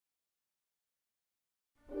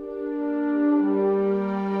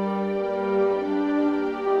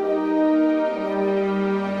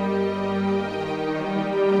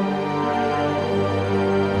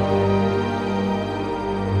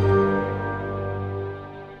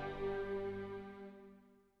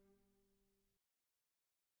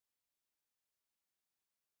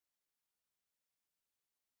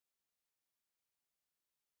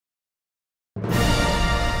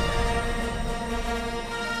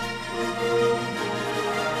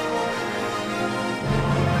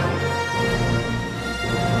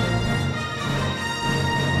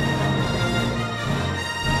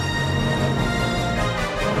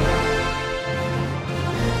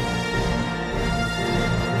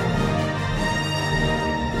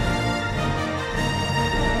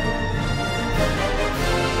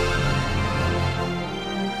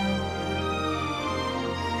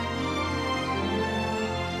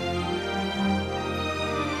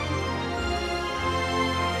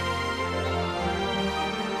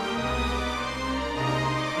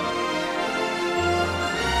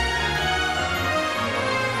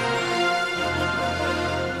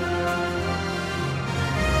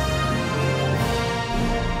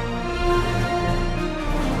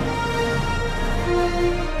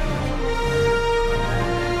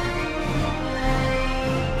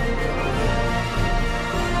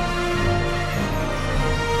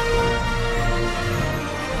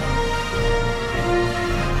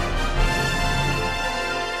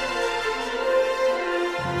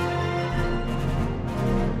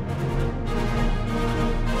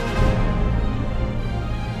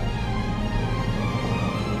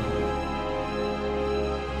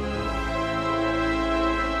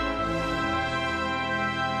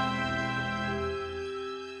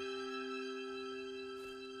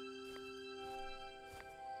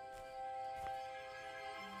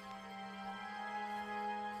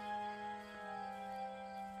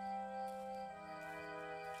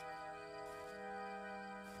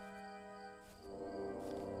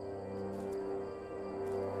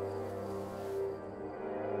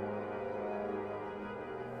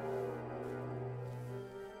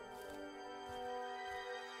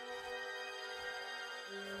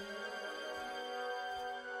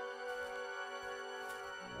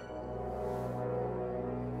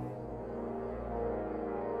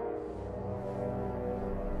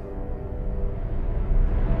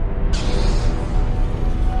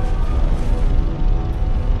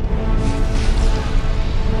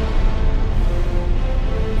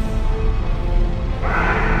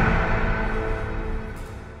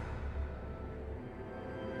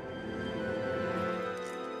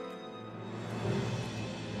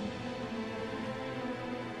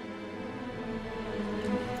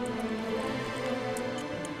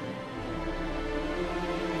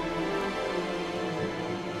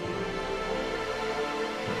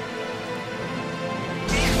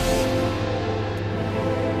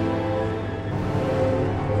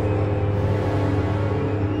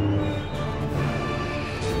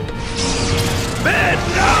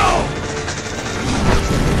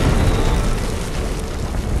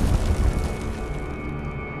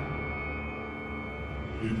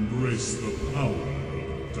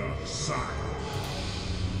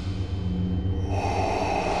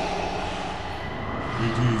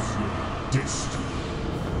It is your destiny.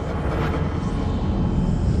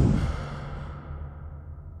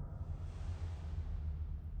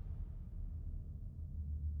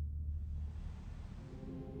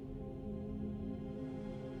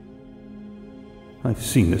 I've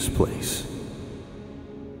seen this place.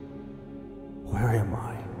 Where am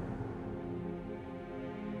I?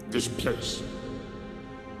 This place.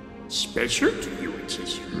 Special to you, it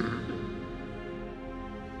says.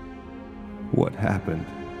 What happened?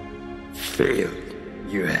 Failed,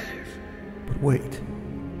 you have. But wait.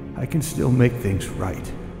 I can still make things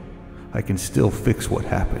right. I can still fix what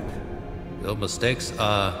happened. Your mistakes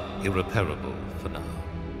are irreparable for now.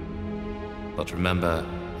 But remember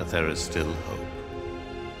that there is still hope.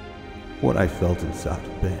 What I felt inside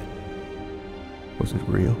of Ben. Was it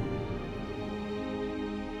real?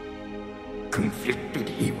 Conflicted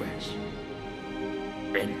he was.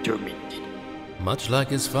 And tormented. Much like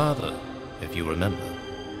his father, if you remember.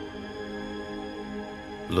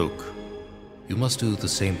 Luke, you must do the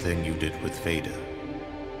same thing you did with Vader.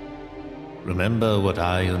 Remember what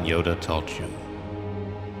I and Yoda taught you.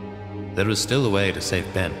 There is still a way to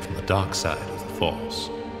save Ben from the dark side of the Force.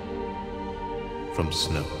 From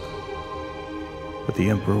Snoke. But the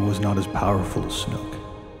Emperor was not as powerful as Snoke.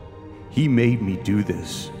 He made me do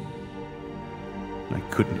this. And I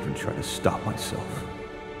couldn't even try to stop myself.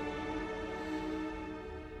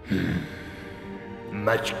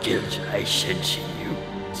 Much guilt I sense in you,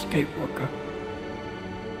 Skywalker.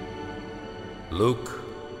 Luke,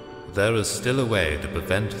 there is still a way to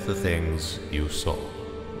prevent the things you saw.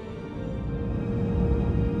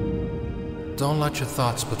 Don't let your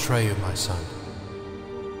thoughts betray you, my son.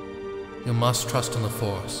 You must trust in the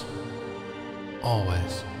Force.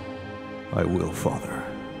 Always. I will, Father.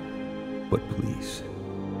 But please,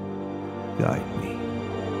 guide me.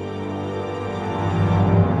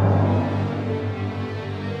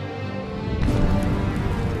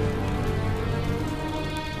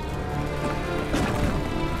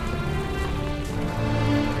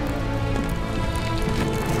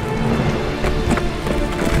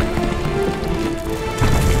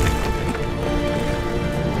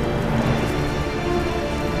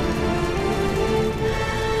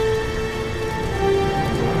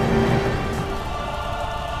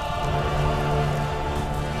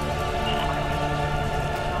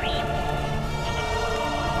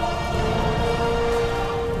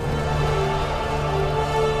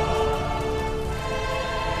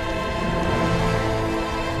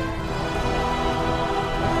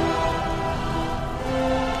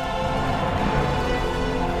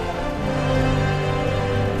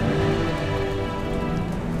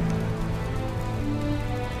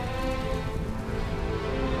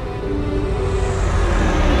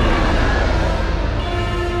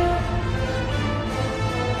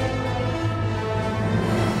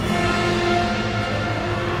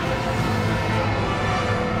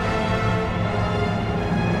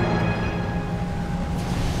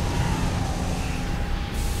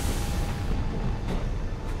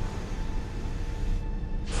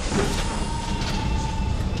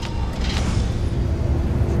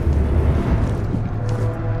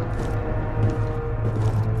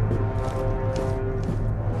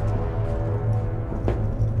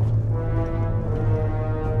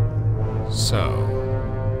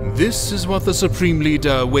 So, this is what the Supreme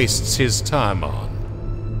Leader wastes his time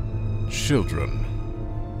on. Children.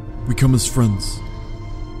 We come as friends.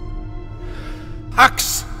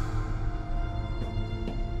 Hux!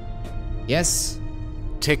 Yes?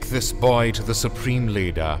 Take this boy to the Supreme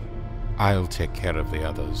Leader. I'll take care of the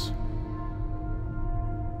others.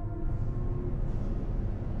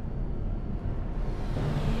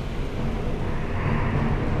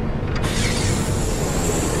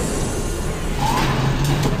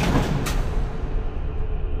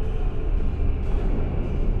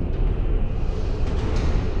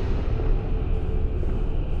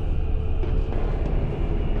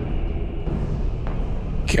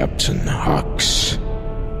 Captain Hux,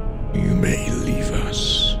 you may leave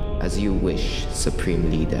us. As you wish, Supreme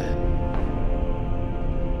Leader.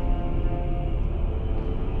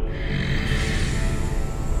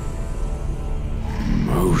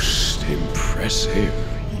 Most impressive,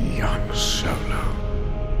 young Solo.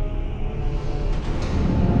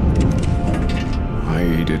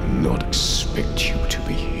 I did not expect you to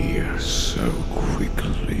be here so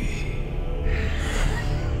quickly.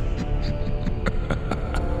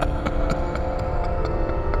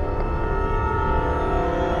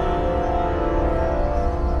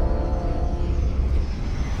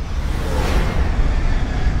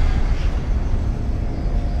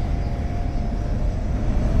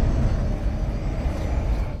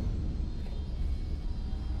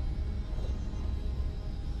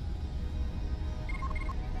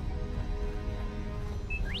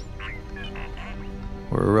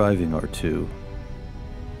 for arriving, R2.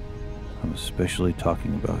 I'm especially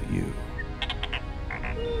talking about you.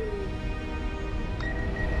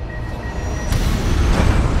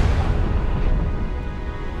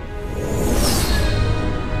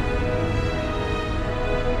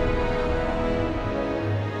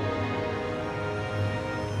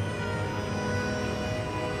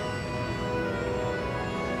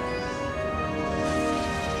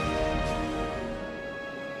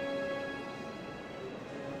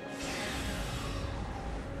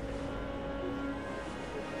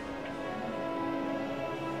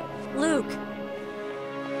 Luke!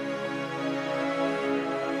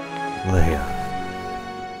 Leia.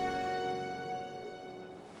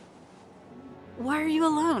 Why are you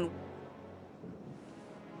alone?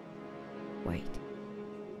 Wait.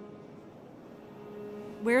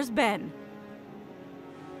 Where's Ben?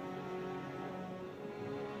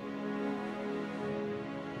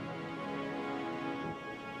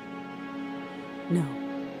 No.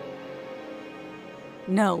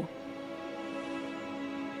 No.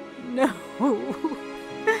 No.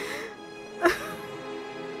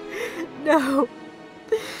 No.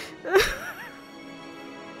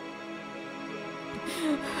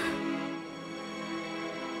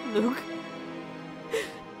 Luke,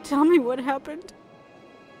 tell me what happened.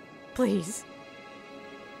 Please.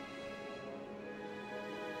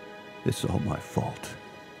 It's all my fault.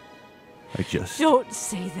 I just... Don't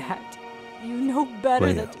say that. You know better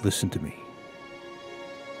Leia, than... listen to me.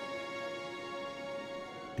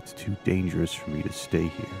 It's too dangerous for me to stay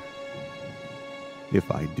here. If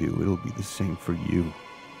I do, it'll be the same for you.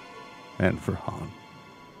 And for Han.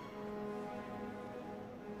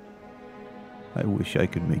 I wish I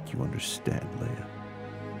could make you understand, Leia.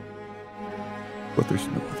 But there's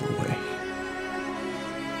no other way.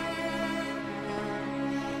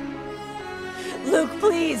 Luke,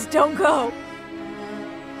 please, don't go.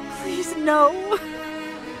 Please, no.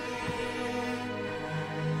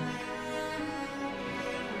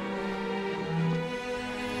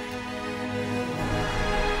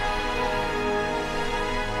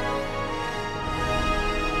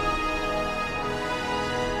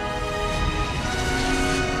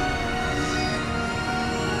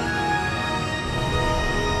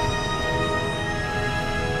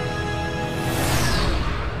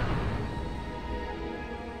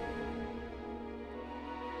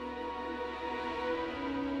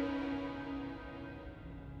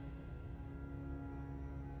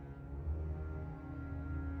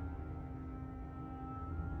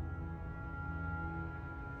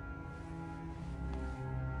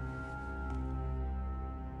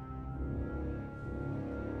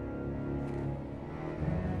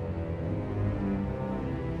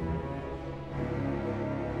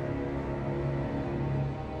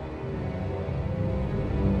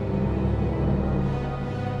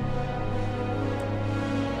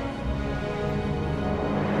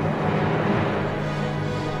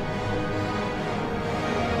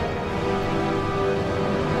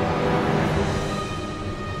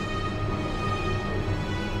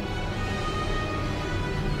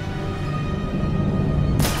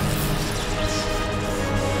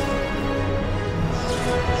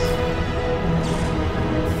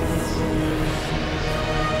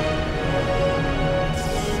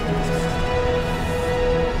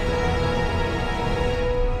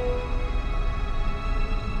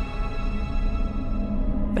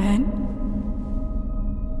 Ben?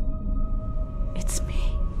 It's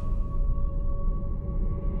me.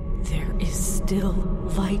 There is still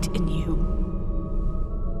light in you.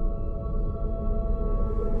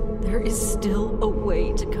 There is still a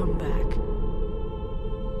way to come back.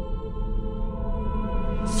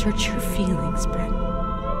 Search your feelings, Ben.